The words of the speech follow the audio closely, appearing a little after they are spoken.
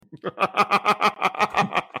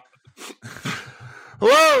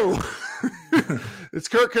Hello. It's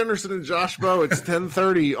Kirk Henderson and Josh Bowe. It's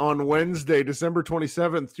 10:30 on Wednesday, December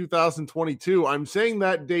 27th, 2022. I'm saying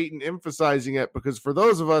that date and emphasizing it because for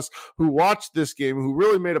those of us who watched this game, who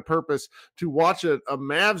really made a purpose to watch a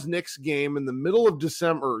Mavs-Knicks game in the middle of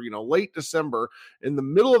December, late December, in the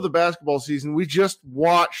middle of the basketball season, we just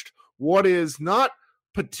watched what is not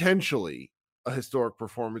potentially a historic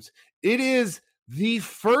performance. It is the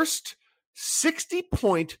first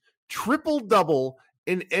 60-point triple-double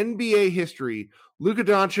in NBA history. Luka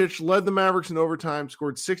Doncic led the Mavericks in overtime,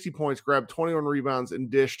 scored 60 points, grabbed 21 rebounds, and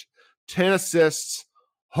dished 10 assists.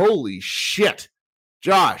 Holy shit.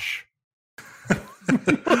 Josh.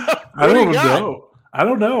 I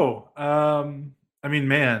don't know.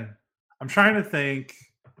 Man, I'm trying to think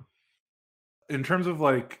in terms of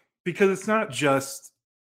because it's not just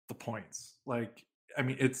the points.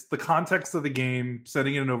 It's the context of the game,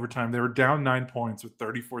 setting it in overtime. They were down 9 points with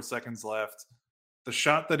 34 seconds left. The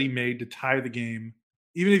shot that he made to tie the game,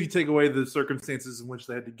 even if you take away the circumstances in which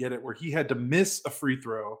they had to get it, where he had to miss a free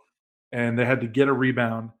throw and they had to get a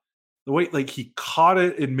rebound, the way he caught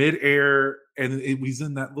it in midair and it was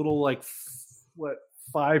in that little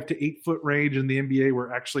 5 to 8 foot range in the NBA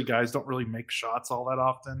where actually guys don't really make shots all that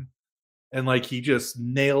often, and he just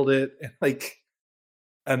nailed it,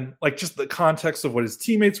 and just the context of what his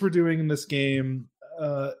teammates were doing in this game.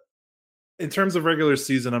 In terms of regular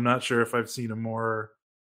season, I'm not sure if I've seen a more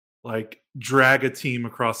drag a team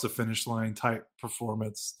across the finish line type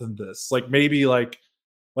performance than this. Maybe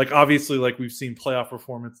obviously we've seen playoff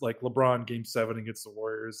performance LeBron Game 7 against the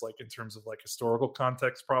Warriors. In terms of historical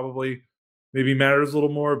context, probably maybe matters a little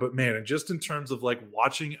more. But man, and just in terms of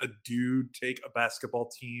watching a dude take a basketball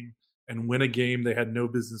team and win a game they had no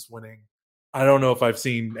business winning, I don't know if I've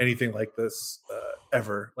seen anything like this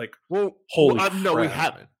ever. Holy crap. No, we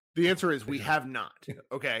haven't. The answer is we have not,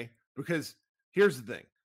 okay? Because here's the thing.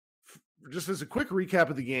 Just as a quick recap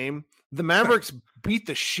of the game, the Mavericks beat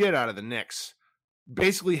the shit out of the Knicks,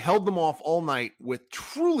 basically held them off all night with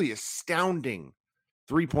truly astounding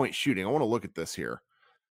three-point shooting. I want to look at this here.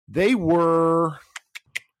 They only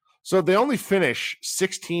finish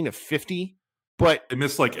 16 of 50, but they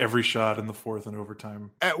missed every shot in the fourth and overtime.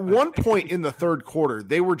 At one point in the third quarter,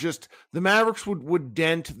 they were just the Mavericks would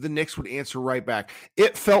dent, the Knicks would answer right back.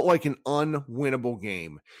 It felt like an unwinnable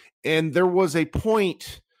game. And there was a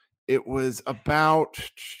point, it was about,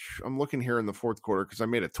 I'm looking here in the fourth quarter because I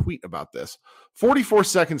made a tweet about this. 44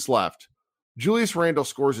 seconds left. Julius Randle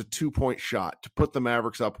scores a 2-point shot to put the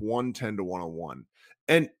Mavericks up 110 to 101.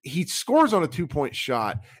 And he scores on a 2-point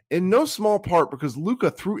shot in no small part because Luka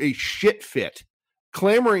threw a shit fit,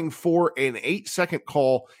 clamoring for an 8-second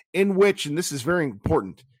call in which, and this is very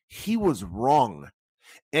important, he was wrong.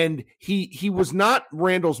 And he was not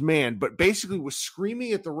Randall's man, but basically was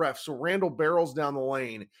screaming at the ref. So Randall barrels down the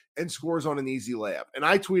lane and scores on an easy layup. And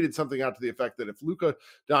I tweeted something out to the effect that if Luka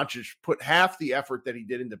Doncic put half the effort that he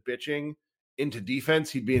did into bitching into defense,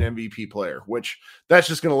 he'd be an MVP player, which that's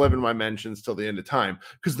just going to live in my mentions till the end of time.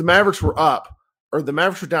 Because the Mavericks were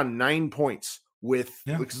down 9 points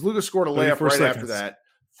because Luka scored a layup right after that.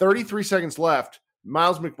 33 seconds left.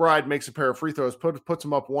 Miles McBride makes a pair of free throws, puts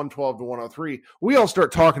them up 112 to 103. We all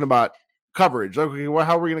start talking about coverage. Okay, well,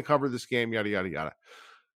 how are we going to cover this game? Yada, yada, yada.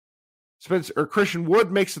 Christian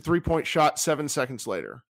Wood makes a 3-point shot 7 seconds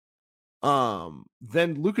later.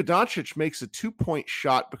 Then Luka Doncic makes a 2-point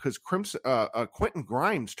shot because Quentin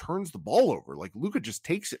Grimes turns the ball over. Luka just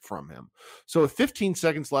takes it from him. So with 15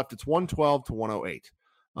 seconds left, it's 112 to 108.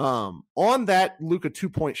 On that Luka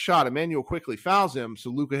 2-point shot, Emmanuel quickly fouls him,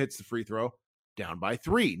 so Luka hits the free throw, down by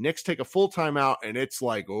 3. Knicks take a full timeout, and it's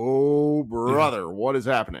oh brother, what is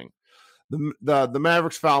happening? The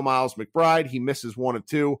Mavericks foul Miles McBride. He misses 1 of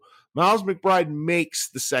 2. Miles McBride makes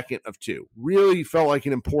the second of 2. Really felt like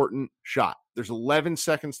an important shot. There's 11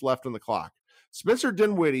 seconds left on the clock. Spencer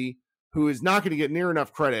Dinwiddie, who is not going to get near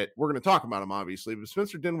enough credit, we're going to talk about him obviously, but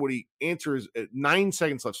Spencer Dinwiddie answers at 9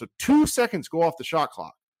 seconds left. So 2 seconds go off the shot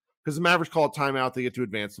clock because the Mavericks call a timeout. They get to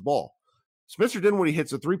advance the ball. Spencer Dinwiddie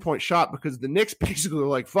hits a 3-point shot because the Knicks basically are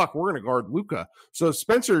like, fuck, we're going to guard Luka. So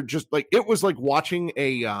Spencer just it was like watching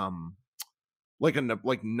a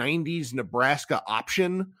 90s Nebraska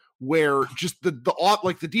option where just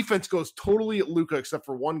the defense goes totally at Luka except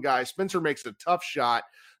for one guy. Spencer makes a tough shot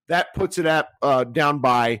that puts it at down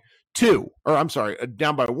by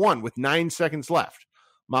 1 with 9 seconds left.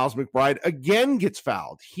 Miles McBride again gets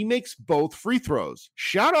fouled. He makes both free throws.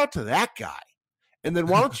 Shout out to that guy. And then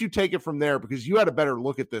why don't you take it from there, because you had a better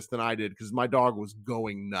look at this than I did because my dog was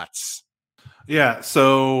going nuts. Yeah,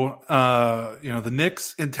 so the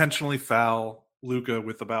Knicks intentionally foul Luka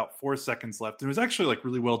with about 4 seconds left. It was actually like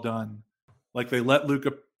really well done. Like they let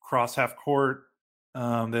Luka cross half court.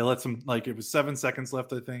 They let some, like it was 7 seconds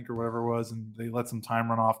left, I think, or whatever it was, and they let some time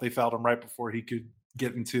run off. They fouled him right before he could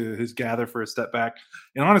get into his gather for a step back.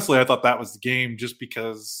 And honestly, I thought that was the game just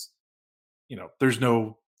because, there's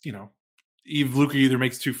no, Luka either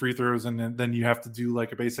makes 2 free throws and then you have to do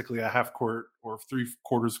like basically a half court or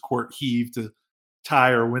 3/4 court heave to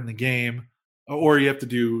tie or win the game, or you have to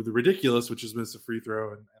do the ridiculous, which is miss a free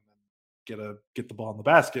throw and then get the ball in the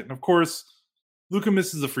basket. And of course, Luka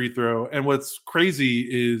misses a free throw. And what's crazy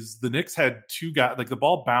is the Knicks had 2 guys, like the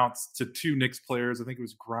ball bounced to 2 Knicks players. I think it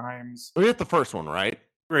was Grimes. We hit the first one, right?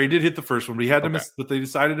 Right, he did hit the first one, but he had to miss. But they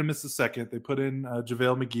decided to miss the second. They put in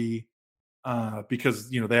JaVale McGee because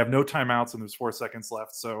they have no timeouts and there's 4 seconds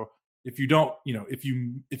left. So if you don't, if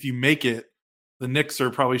you make it, the Knicks are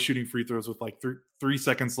probably shooting free throws with like 3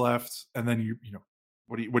 seconds left, and then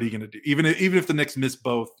what are you going to do? Even if the Knicks miss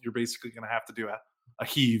both, you're basically going to have to do a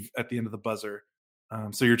heave at the end of the buzzer.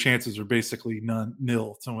 So your chances are basically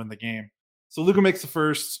nil to win the game. So Luka makes the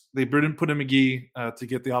first. They didn't put in McGee to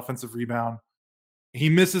get the offensive rebound. He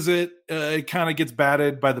misses it. It kind of gets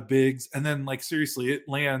batted by the bigs. And then, like, seriously, it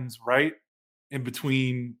lands right in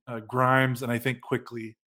between Grimes and I think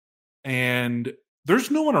Quickly. And there's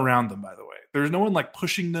no one around them, by the way. There's no one, like,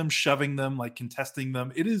 pushing them, shoving them, like, contesting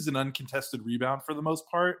them. It is an uncontested rebound for the most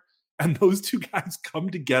part. And those 2 guys come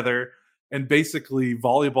together and basically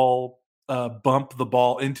volleyball bump the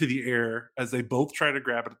ball into the air as they both try to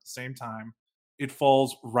grab it at the same time. It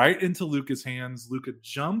falls right into Luka's hands. Luka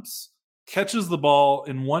jumps, catches the ball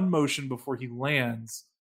in one motion before he lands,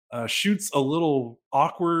 shoots a little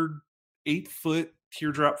awkward 8-foot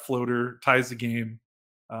teardrop floater, ties the game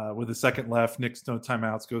with a second left. Knicks no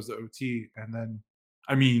timeouts, goes to OT. And then,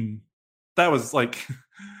 I mean, that was like,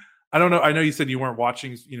 I don't know. I know you said you weren't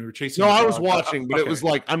watching, you're chasing. No, I was watching, but okay. It was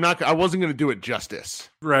like, I wasn't going to do it justice.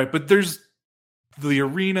 Right. But there's the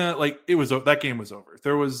arena, like that game was over.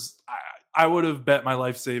 There was, I would have bet my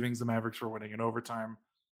life savings the Mavericks were winning in overtime.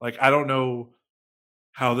 Like, I don't know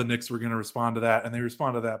how the Knicks were going to respond to that. And they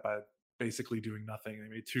responded to that by basically doing nothing. They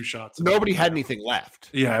made 2 shots. Nobody had anything left.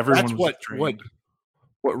 Yeah. Everyone That's was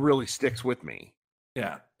what really sticks with me.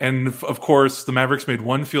 Yeah. And of course, the Mavericks made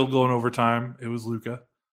 1 field goal in overtime. It was Luka.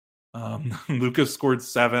 Luka scored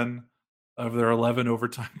 7 of their 11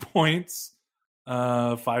 overtime points.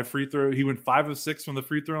 5 free throw. He went 5 of 6 from the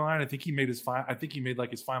free throw line. I think he made his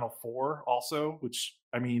final 4 also, which,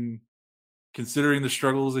 I mean, considering the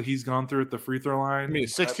struggles that he's gone through at the free throw line. I mean,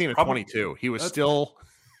 16 of 22. He was still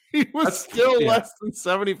less than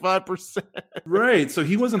 75%. Right. So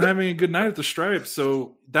he wasn't having a good night at the stripe.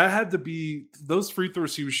 So that had to be those free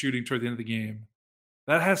throws he was shooting toward the end of the game.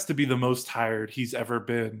 That has to be the most tired he's ever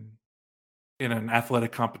been in an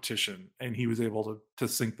athletic competition, and he was able to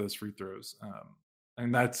sink those free throws.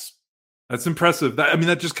 And that's impressive.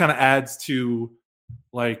 That just kind of adds to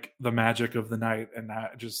like the magic of the night and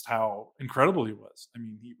that just how incredible he was. I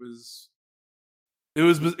mean,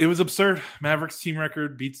 it was absurd. Mavericks team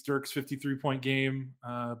record beats Dirk's 53-point game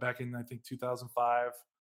back in, I think, 2005.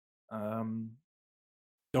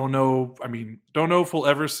 Don't know if we'll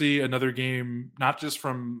ever see another game, not just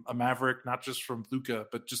from a Maverick, not just from Luka,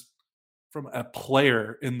 but just from a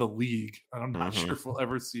player in the league. I'm not sure if we'll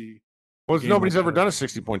ever see. Well, nobody's ever done a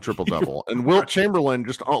 60-point triple-double. And Wilt Chamberlain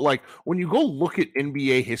just, like, when you go look at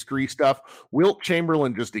NBA history stuff, Wilt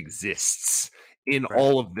Chamberlain just exists in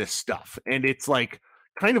all of this stuff. And it's like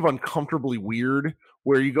kind of uncomfortably weird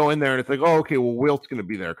where you go in there and it's like, oh, okay, well, Wilt's going to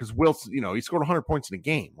be there because Wilt's, he scored 100 points in a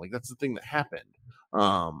game. Like, that's the thing that happened.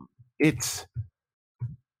 It's,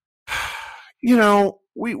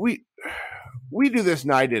 we do this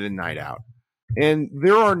night in and night out. And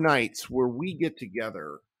there are nights where we get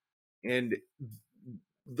together and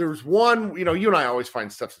there's one, you and I always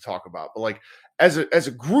find stuff to talk about, but like as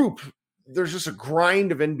a group, there's just a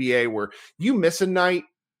grind of NBA where you miss a night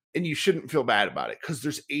and you shouldn't feel bad about it because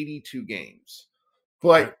there's 82 games.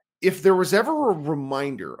 But if there was ever a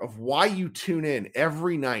reminder of why you tune in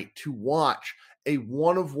every night to watch a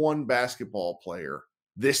one-of-one basketball player,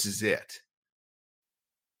 this is it.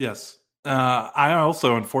 Yes. I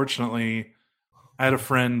also, unfortunately, I had a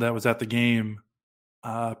friend that was at the game.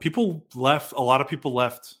 People left. A lot of people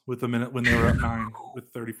left with a minute when they were up 9 with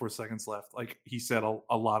 34 seconds left. Like he said,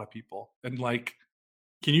 a lot of people. And like,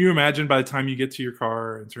 can you imagine by the time you get to your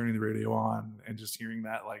car and turning the radio on and just hearing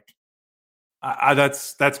that? Like,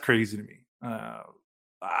 that's crazy to me.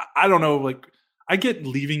 I don't know. Like, I get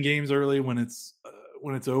leaving games early when it's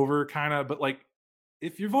over, kind of. But like,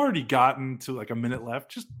 if you've already gotten to like a minute left,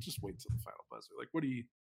 just wait till the final buzzer. Like, what do you?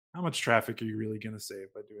 how much traffic are you really going to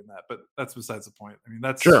save by doing that? But that's besides the point. I mean,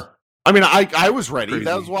 that's sure. I mean, I was ready. Crazy.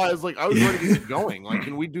 That was why I was like, I was ready to get going. Like,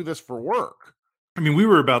 can we do this for work? I mean, we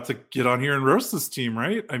were about to get on here and roast this team,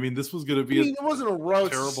 right? I mean, this was going to be it wasn't a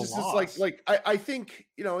roast. Terrible it's loss. Like I think,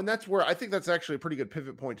 and that's where I think that's actually a pretty good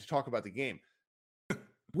pivot point to talk about the game.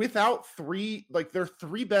 Without their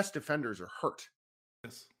three best defenders are hurt.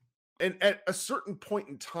 Yes. And at a certain point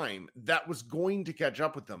in time, that was going to catch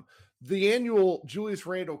up with them. The annual Julius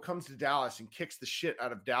Randle comes to Dallas and kicks the shit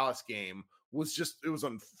out of Dallas game it was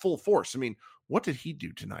on full force. I mean, what did he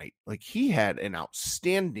do tonight? Like, he had an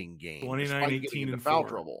outstanding game. 29, 18, and foul 4.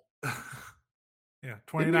 trouble. Yeah,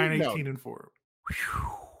 29, 18, and 4.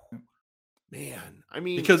 Man, I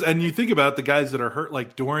mean, and you think about the guys that are hurt,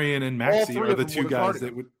 like Dorian and Maxey are the two guys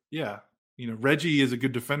that would, Reggie is a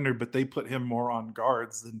good defender, but they put him more on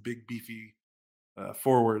guards than big beefy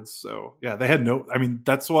forwards. So yeah, they had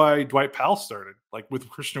that's why Dwight Powell started, like with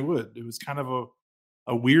Christian Wood. It was kind of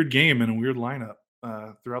a weird game and a weird lineup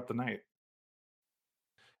throughout the night.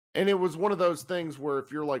 And it was one of those things where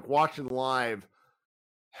if you're like watching live,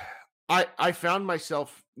 I found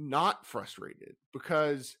myself not frustrated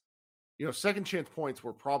because, second chance points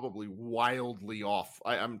were probably wildly off.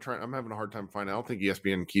 I'm having a hard time finding. I don't think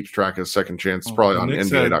ESPN keeps track of second chance. It's probably on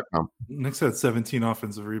NBA.com. Knicks had 17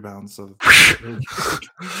 offensive rebounds. So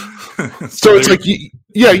it's like,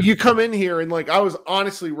 you come in here and like, I was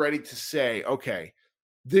honestly ready to say, okay,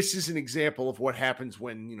 this is an example of what happens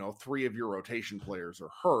when, three of your rotation players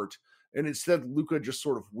are hurt. And instead, Luka just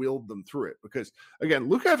sort of willed them through it. Because, again,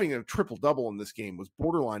 Luka having a triple-double in this game was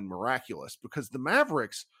borderline miraculous because the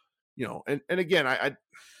Mavericks, and again, I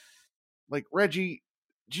like Reggie,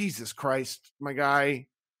 Jesus Christ, my guy,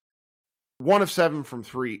 1 of 7 from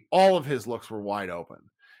 3. All of his looks were wide open.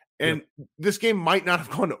 And this game might not have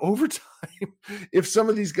gone to overtime if some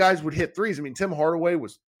of these guys would hit threes. I mean, Tim Hardaway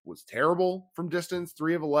was terrible from distance,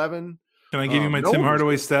 3 of 11. Can I give you my Tim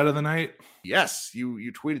Hardaway stat of the night? Yes,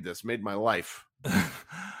 you tweeted this, made my life.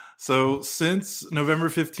 So since November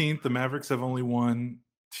 15th, the Mavericks have only won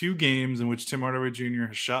 2 games in which Tim Hardaway Jr.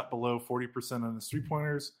 has shot below 40% on his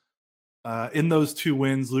three-pointers. In those 2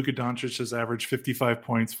 wins, Luka Doncic has averaged 55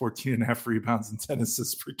 points, 14.5 rebounds, and 10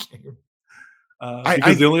 assists per game.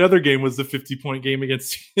 Because the only other game was the 50-point game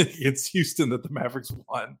against Houston that the Mavericks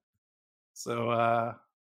won. So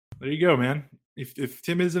there you go, man. If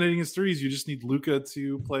Tim isn't hitting his threes, you just need Luka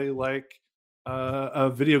to play like a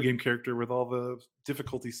video game character with all the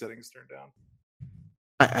difficulty settings turned down.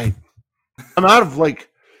 I'm out of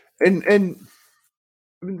and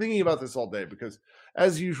I've been thinking about this all day because,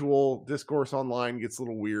 as usual, discourse online gets a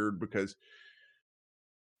little weird because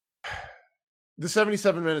the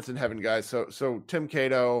 77 minutes in heaven, guys. So Tim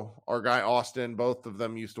Cato, our guy Austin, both of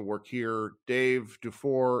them used to work here. Dave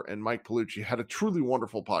Dufour and Mike Palucci had a truly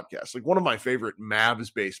wonderful podcast, like one of my favorite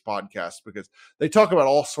Mavs-based podcasts, because they talk about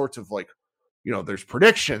all sorts of there's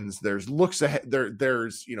predictions, there's looks ahead,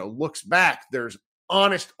 there's looks back, there's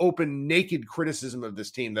honest, open, naked criticism of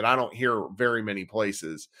this team that I don't hear very many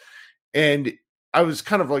places. And I was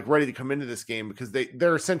kind of ready to come into this game because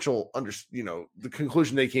their essential the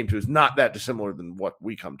conclusion they came to is not that dissimilar than what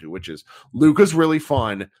we come to, which is Luka's really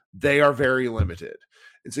fun. They are very limited.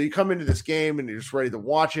 And so you come into this game and you're just ready to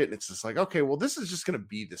watch it. And it's just like, okay, well, this is just going to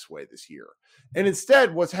be this way this year. And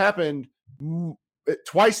instead what's happened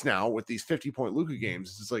twice now with these 50-point Luka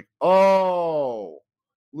games, it's like, oh,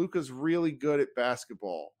 Luka's really good at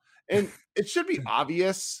basketball. And it should be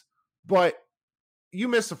obvious, but you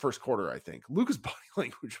missed the first quarter, I think. Luka's body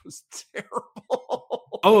language was terrible.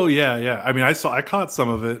 Oh yeah. I mean, I caught some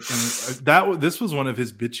of it, and this was one of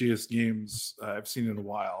his bitchiest games I've seen in a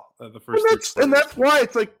while. The first, and that's why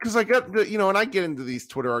it's like, because I got and I get into these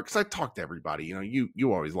Twitter arcs. I talk to everybody.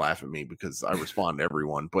 You always laugh at me because I respond to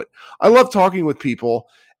everyone, but I love talking with people,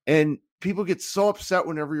 and people get so upset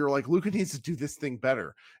whenever you're like, Luka needs to do this thing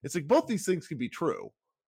better. It's like both these things can be true,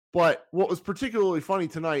 but what was particularly funny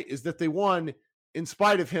tonight is that they won in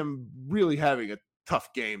spite of him really having a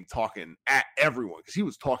tough game talking at everyone, because he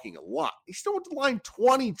was talking a lot. He still went to the line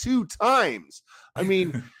 22 times. I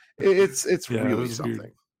mean, it's really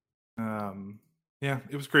something.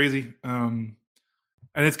 It was crazy. And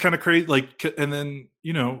it's kind of crazy. And then,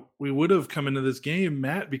 we would have come into this game,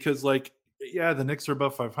 Matt, because the Knicks are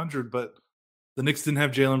above 500, but the Knicks didn't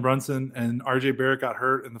have Jalen Brunson, and RJ Barrett got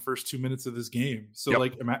hurt in the first 2 minutes of this game. So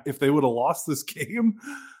if they would have lost this game,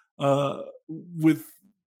 with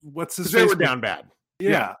what's his face? They were down bad.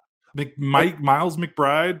 Yeah. Miles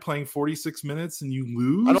McBride playing 46 minutes and you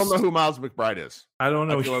lose. I don't know who Miles McBride is. I don't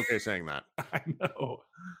know. I feel okay saying that. I know.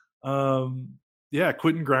 yeah,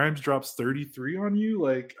 Quentin Grimes drops 33 on you.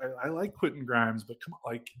 Like, I like Quentin Grimes, but come on,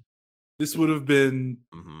 like this would have been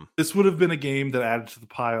a game that added to the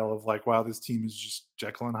pile of like, wow, this team is just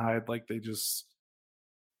Jekyll and Hyde. Like they just,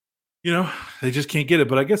 they just can't get it.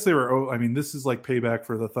 But I guess they were. I mean, this is like payback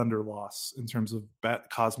for the Thunder loss in terms of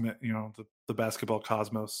cosmic, the basketball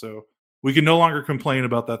cosmos. So we can no longer complain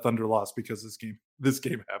about that Thunder loss because this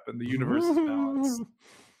game happened. The universe is balanced,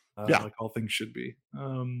 like all things should be.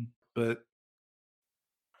 But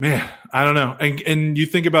man, I don't know. And you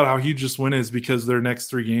think about how huge this win is because their next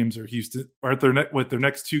 3 games are Houston, or their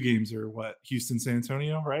next 2 games are what? Houston, San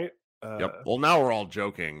Antonio, right? Yep. Well, now we're all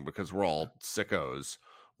joking because we're all sickos.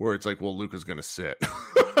 Where it's like, well, Luka's going to sit.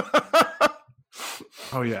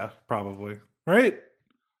 Oh yeah, probably. Right?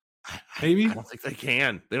 Maybe. I don't think they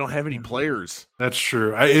can. They don't have any players. That's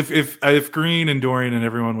true. If Green and Dorian and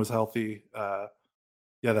everyone was healthy,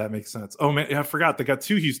 yeah, that makes sense. Oh man, I forgot they got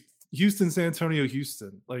 2 Houston, San Antonio,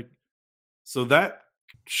 Houston. Like, so that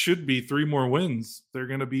should be 3 more wins. They're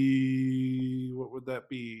going to be, what would that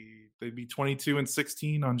be? They'd be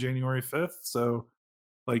 22-16 on January 5th. So,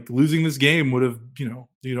 like, losing this game would have, you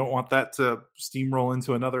don't want that to steamroll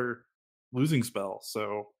into another losing spell.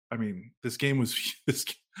 So, I mean, this game was,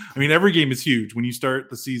 every game is huge. When you start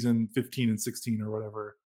the season 15-16 or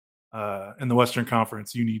whatever, in the Western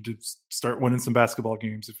Conference, you need to start winning some basketball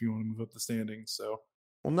games if you want to move up the standings. So,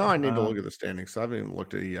 well, now I need to look at the standings. So I haven't even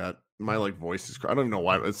looked at it yet. My voice is. I don't even know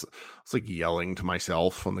why. It's like yelling to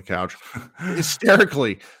myself on the couch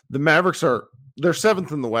hysterically. The Mavericks they're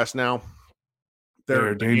 7th in the West now.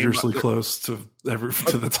 They're dangerously close to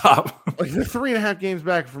the top. Like they're 3.5 games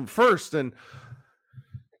back from first, and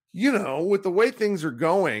with the way things are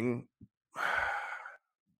going,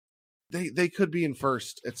 they could be in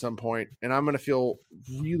first at some point, and I'm going to feel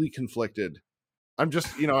really conflicted. I'm just,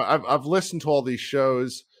 I've listened to all these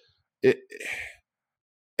shows.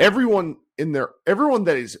 Everyone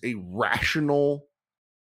that is a rational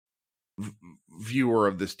viewer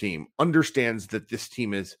of this team understands that this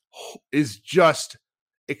team is just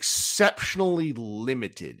exceptionally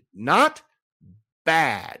limited, not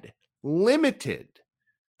bad, limited.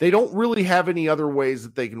 They don't really have any other ways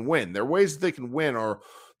that they can win. Their ways that they can win are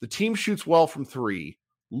the team shoots well from 3.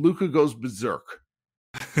 Luka goes berserk.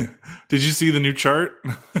 Did you see the new chart?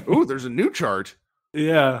 Ooh, there's a new chart.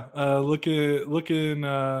 Yeah, look in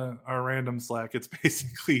our random Slack. It's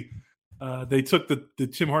basically they took the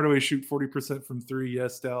Tim Hardaway shoot 40% from 3.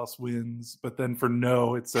 Yes, Dallas wins. But then for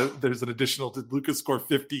no, there's an additional. Did Luka score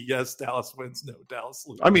 50? Yes, Dallas wins. No, Dallas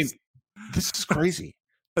loses. I mean, this is crazy.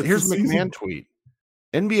 Here's McMahon tweet.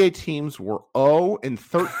 NBA teams were 0 and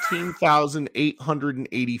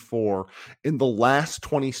 13,884 in the last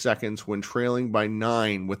 20 seconds when trailing by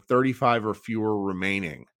 9 with 35 or fewer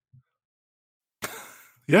remaining.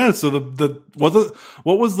 Yeah, so what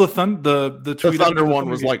was the tweet? The Thunder one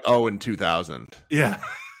was like 0 and 2,000. Yeah.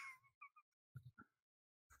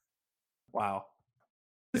 Wow.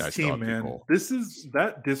 This team, man. This is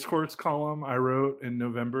that discourse column I wrote in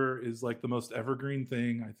November is like the most evergreen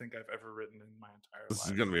thing I think I've ever written in my entire life. This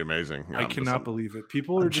is going to be amazing. Yeah, I cannot believe it.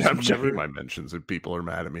 People are just checking my mentions and people are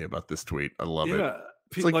mad at me about this tweet. I love it.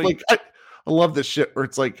 It's I love this shit where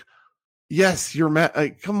it's like, yes, you're mad.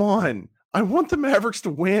 Like, come on. I want the Mavericks to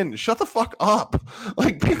win. Shut the fuck up.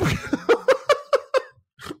 Like, people.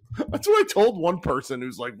 That's what I told one person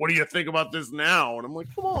who's like, what do you think about this now? And I'm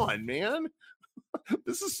like, come on, man.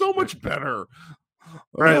 This is so much better.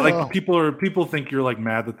 Right. Like people think you're like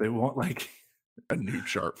mad that they want like a new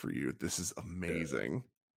chart for you. This is amazing.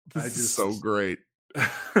 This is so great.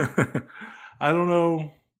 I don't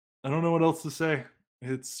know what else to say.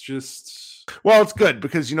 It's just, well, it's good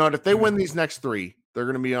because if they win these next 3, they're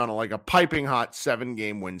going to be on a piping hot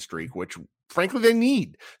 7-game win streak, which frankly they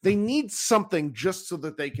need. They need something just so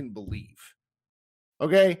that they can believe.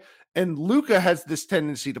 Okay. And Luka has this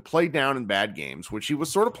tendency to play down in bad games, which he was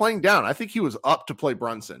sort of playing down. I think he was up to play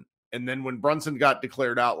Brunson. And then when Brunson got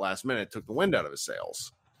declared out last minute, took the wind out of his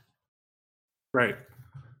sails. Right.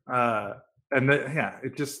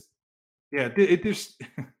 It just, I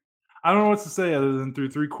don't know what to say other than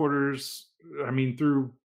through 3 quarters. I mean,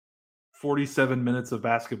 through 47 minutes of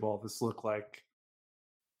basketball, this looked like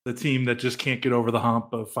the team that just can't get over the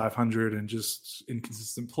hump of 500 and just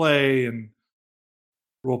inconsistent play and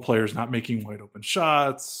role players not making wide open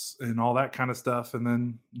shots and all that kind of stuff. And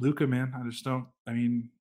then Luka, man,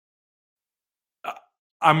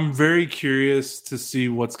 I'm very curious to see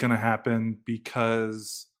what's going to happen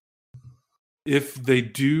because if they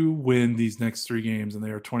do win these next 3 games and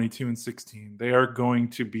they are 22-16, they are going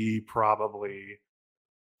to be probably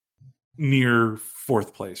near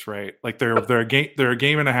fourth place, right? Like they're a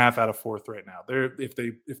game and a half out of fourth right now.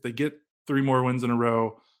 If they get 3 more wins in a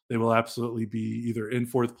row, they will absolutely be either in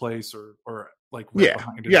fourth place or like right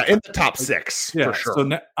behind it. Yeah, in the top 6 for sure.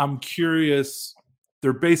 So I'm curious.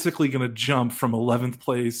 They're basically going to jump from 11th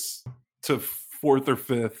place to 4th or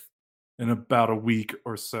 5th in about a week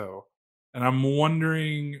or so. And I'm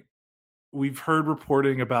wondering, we've heard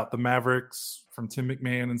reporting about the Mavericks from Tim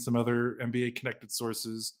McMahon and some other NBA connected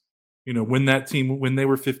sources. When that team, when they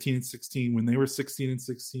were 15 and 16, when they were 16 and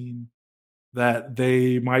 16, that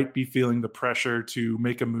they might be feeling the pressure to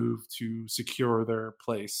make a move to secure their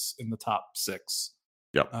place in the top 6.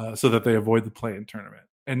 Yep. So that they avoid the play-in tournament.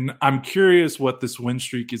 And I'm curious what this win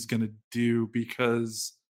streak is going to do,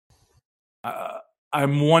 because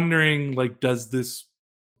I'm wondering, like,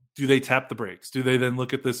 do they tap the brakes? Do they then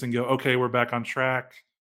look at this and go, okay, we're back on track.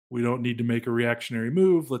 We don't need to make a reactionary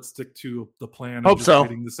move. Let's stick to the plan of just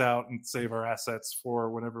waiting this out and save our assets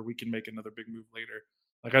for whenever we can make another big move later.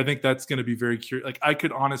 Like, I think that's going to be very curious. Like, I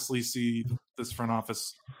could honestly see this front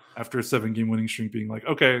office after a 7-game winning streak being like,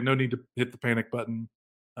 okay, no need to hit the panic button.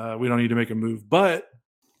 We don't need to make a move. But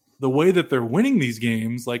the way that they're winning these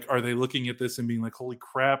games, like, are they looking at this and being like, holy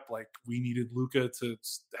crap, like, we needed Luka to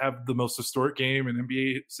have the most historic game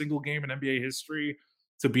in single game in NBA history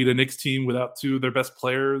to beat a Knicks team without 2 of their best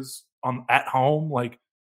players at home? Like,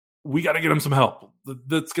 we got to get him some help.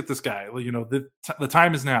 Let's get this guy. The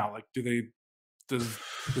time is now. Like,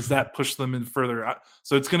 does that push them in further?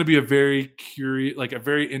 So it's going to be a very curious, like a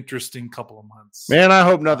very interesting couple of months. Man, I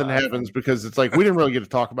hope nothing happens, because it's like we didn't really get to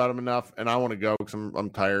talk about him enough, and I want to go because I'm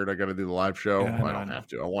tired. I got to do the live show. Yeah, I don't have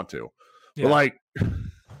to. I want to. Yeah. But like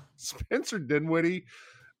Spencer Dinwiddie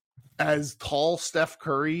as tall Steph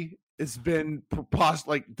Curry has been preposterous.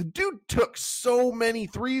 Like, the dude took so many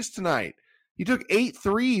threes tonight. He took 8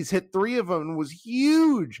 threes, hit 3 of them, and was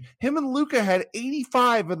huge. Him and Luka had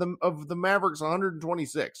 85 of the Mavericks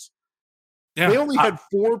 126. Yeah, they only had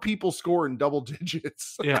 4 people score in double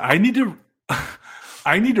digits. Yeah, I need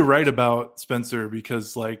to write about Spencer,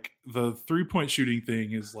 because like the 3-point shooting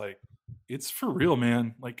thing is like, it's for real,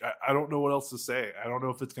 man. Like, I don't know what else to say. I don't know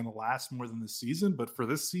if it's going to last more than this season, but for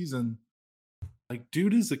this season, like,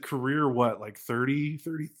 dude is a career, like 30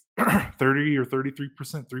 or 33%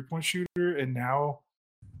 3-point shooter, and now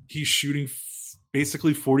he's shooting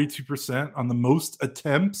basically 42% on the most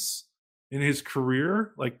attempts in his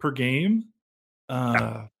career, like, per game.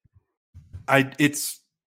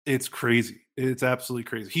 It's crazy. It's absolutely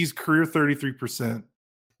crazy. He's career 33%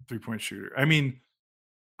 3-point shooter. I mean,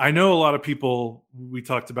 I know a lot of people we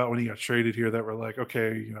talked about when he got traded here that were like,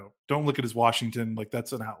 okay, don't look at his Washington, like,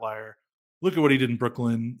 that's an outlier. Look at what he did in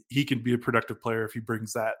Brooklyn. He can be a productive player if he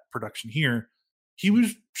brings that production here. He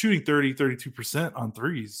was shooting 32% on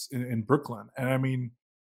threes in Brooklyn. And I mean,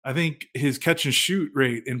 I think his catch and shoot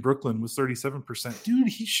rate in Brooklyn was 37%. Dude,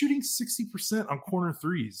 he's shooting 60% on corner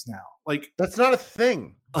threes now. Like, that's not a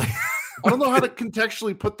thing. I don't know how to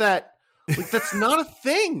contextually put that. Like, that's not a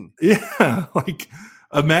thing. Yeah. Like,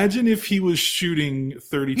 imagine if he was shooting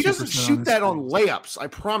 32%. He doesn't shoot that on layups, I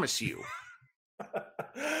promise you.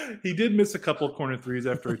 He did miss a couple of corner threes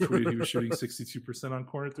after he tweeted he was shooting 62% on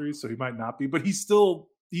corner threes, so he might not be, but he's still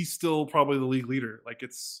probably the league leader. Like,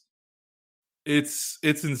 it's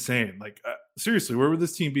insane. Like, seriously, where would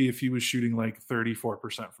this team be if he was shooting like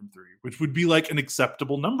 34% from 3, which would be like an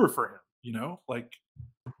acceptable number for him? Like,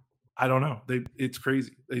 I don't know. It's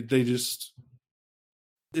crazy. They just,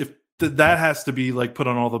 if that has to be like put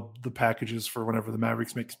on all the packages for whenever the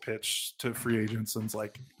Mavericks makes pitch to free agents, and it's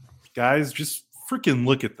like, guys, just freaking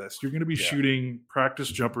look at this. You're going to be shooting practice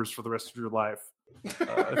jumpers for the rest of your life.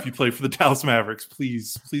 If you play for the Dallas Mavericks,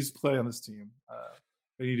 please play on this team.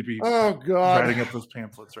 They need to be writing up those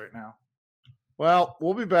pamphlets right now. Well,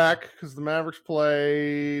 we'll be back because the Mavericks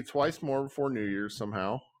play twice more before New Year's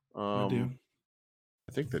somehow. They do.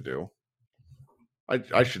 I think they do.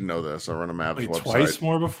 I should know this. I run a Mavs website. Twice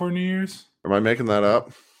more before New Year's? Am I making that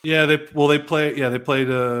up? Yeah, they play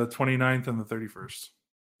the 29th and the 31st.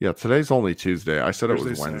 Yeah, today's only Tuesday. I said Thursday, it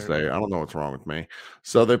was Wednesday. Saturday. I don't know what's wrong with me.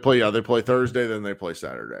 So they play Thursday, then they play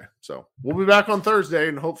Saturday. So we'll be back on Thursday,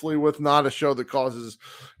 and hopefully with not a show that causes,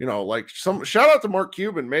 like, some shout out to Mark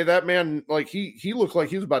Cuban. May that man, like, he looked like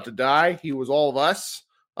he was about to die. He was all of us.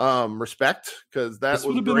 Respect, because that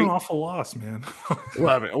would have been an awful loss, man.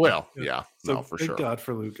 Yeah, so no, for sure. Thank God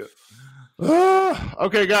for Luka.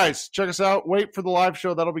 Okay, guys, check us out. Wait for the live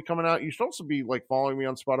show. That'll be coming out. You should also be like following me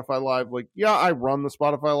on Spotify Live. Like, yeah, I run the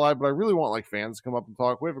Spotify Live, but I really want like fans to come up and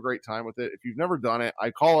talk. We have a great time with it. If you've never done it, I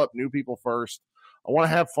call up new people first. I want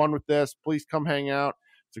to have fun with this. Please come hang out.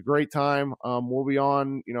 It's a great time. We'll be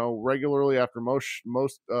on, regularly after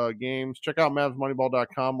most games. Check out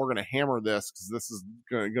MavsMoneyball.com. We're going to hammer this because this is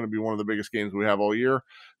going to be one of the biggest games we have all year.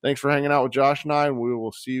 Thanks for hanging out with Josh and I, and we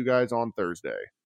will see you guys on Thursday.